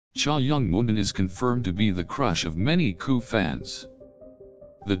Young Moonbin is confirmed to be the crush of many Koo fans.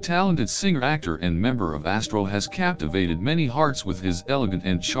 The talented singer, actor and member of Astro has captivated many hearts with his elegant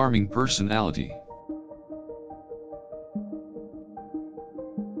and charming personality.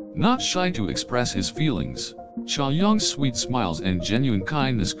 Not shy to express his feelings, Young's sweet smiles and genuine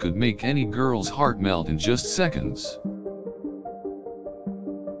kindness could make any girl's heart melt in just seconds.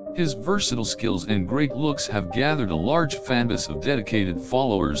 His versatile skills and great looks have gathered a large fanbase of dedicated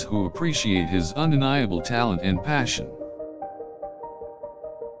followers who appreciate his undeniable talent and passion.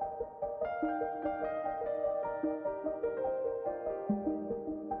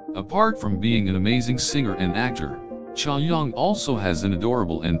 Apart from being an amazing singer and actor, Young also has an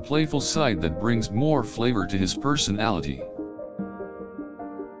adorable and playful side that brings more flavor to his personality.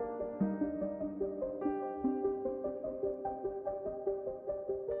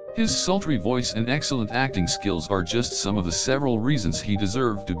 His sultry voice and excellent acting skills are just some of the several reasons he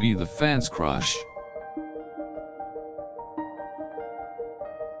deserved to be the fans' crush.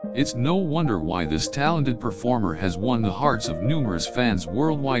 It's no wonder why this talented performer has won the hearts of numerous fans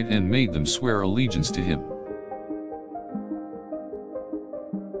worldwide and made them swear allegiance to him.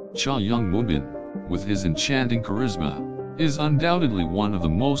 Young Moonbin, with his enchanting charisma, is undoubtedly one of the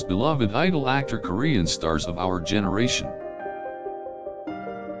most beloved idol actor Korean stars of our generation.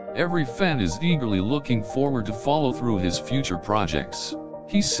 Every fan is eagerly looking forward to follow through his future projects.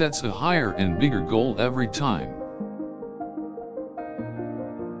 He sets a higher and bigger goal every time.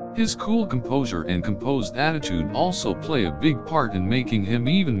 His cool composure and composed attitude also play a big part in making him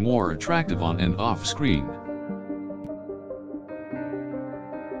even more attractive on and off screen.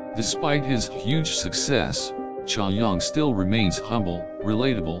 Despite his huge success, Young still remains humble,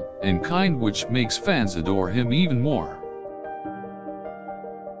 relatable, and kind, which makes fans adore him even more.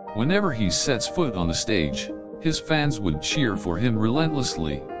 Whenever he sets foot on the stage, his fans would cheer for him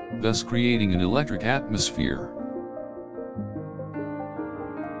relentlessly, thus creating an electric atmosphere.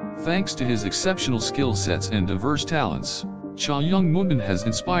 Thanks to his exceptional skill sets and diverse talents, Young Moonbin has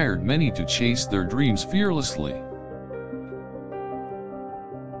inspired many to chase their dreams fearlessly.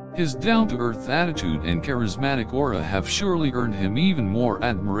 His down-to-earth attitude and charismatic aura have surely earned him even more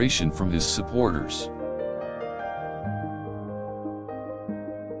admiration from his supporters.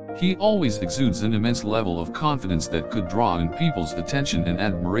 He always exudes an immense level of confidence that could draw in people's attention and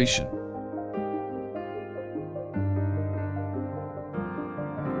admiration.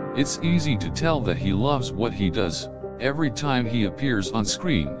 It's easy to tell that he loves what he does. Every time he appears on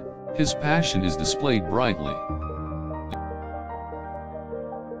screen, his passion is displayed brightly.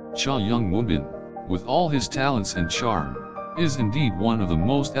 Young Moonbin, with all his talents and charm, is indeed one of the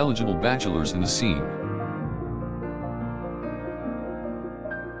most eligible bachelors in the scene.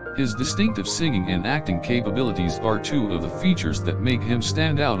 His distinctive singing and acting capabilities are two of the features that make him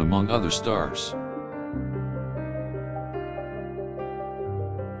stand out among other stars.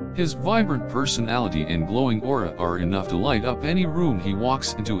 His vibrant personality and glowing aura are enough to light up any room he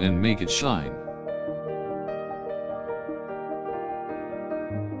walks into and make it shine.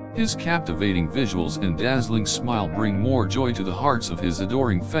 His captivating visuals and dazzling smile bring more joy to the hearts of his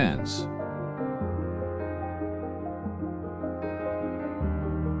adoring fans.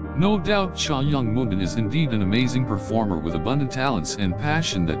 No doubt Young Moonbin is indeed an amazing performer with abundant talents and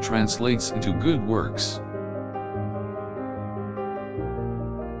passion that translates into good works.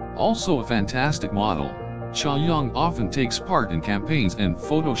 Also a fantastic model, Young often takes part in campaigns and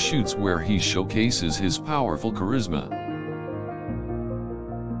photo shoots where he showcases his powerful charisma.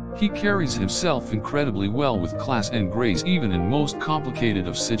 He carries himself incredibly well with class and grace even in most complicated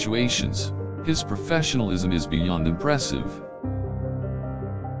of situations. His professionalism is beyond impressive.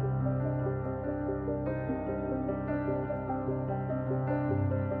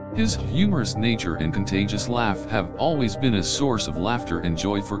 His humorous nature and contagious laugh have always been a source of laughter and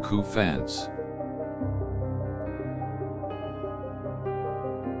joy for Koo fans.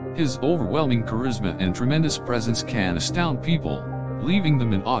 His overwhelming charisma and tremendous presence can astound people, leaving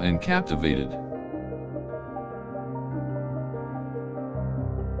them in awe and captivated.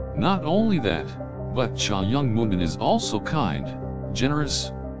 Not only that, but Young Moonbin is also kind,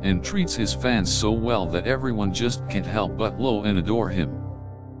 generous, and treats his fans so well that everyone just can't help but love and adore him.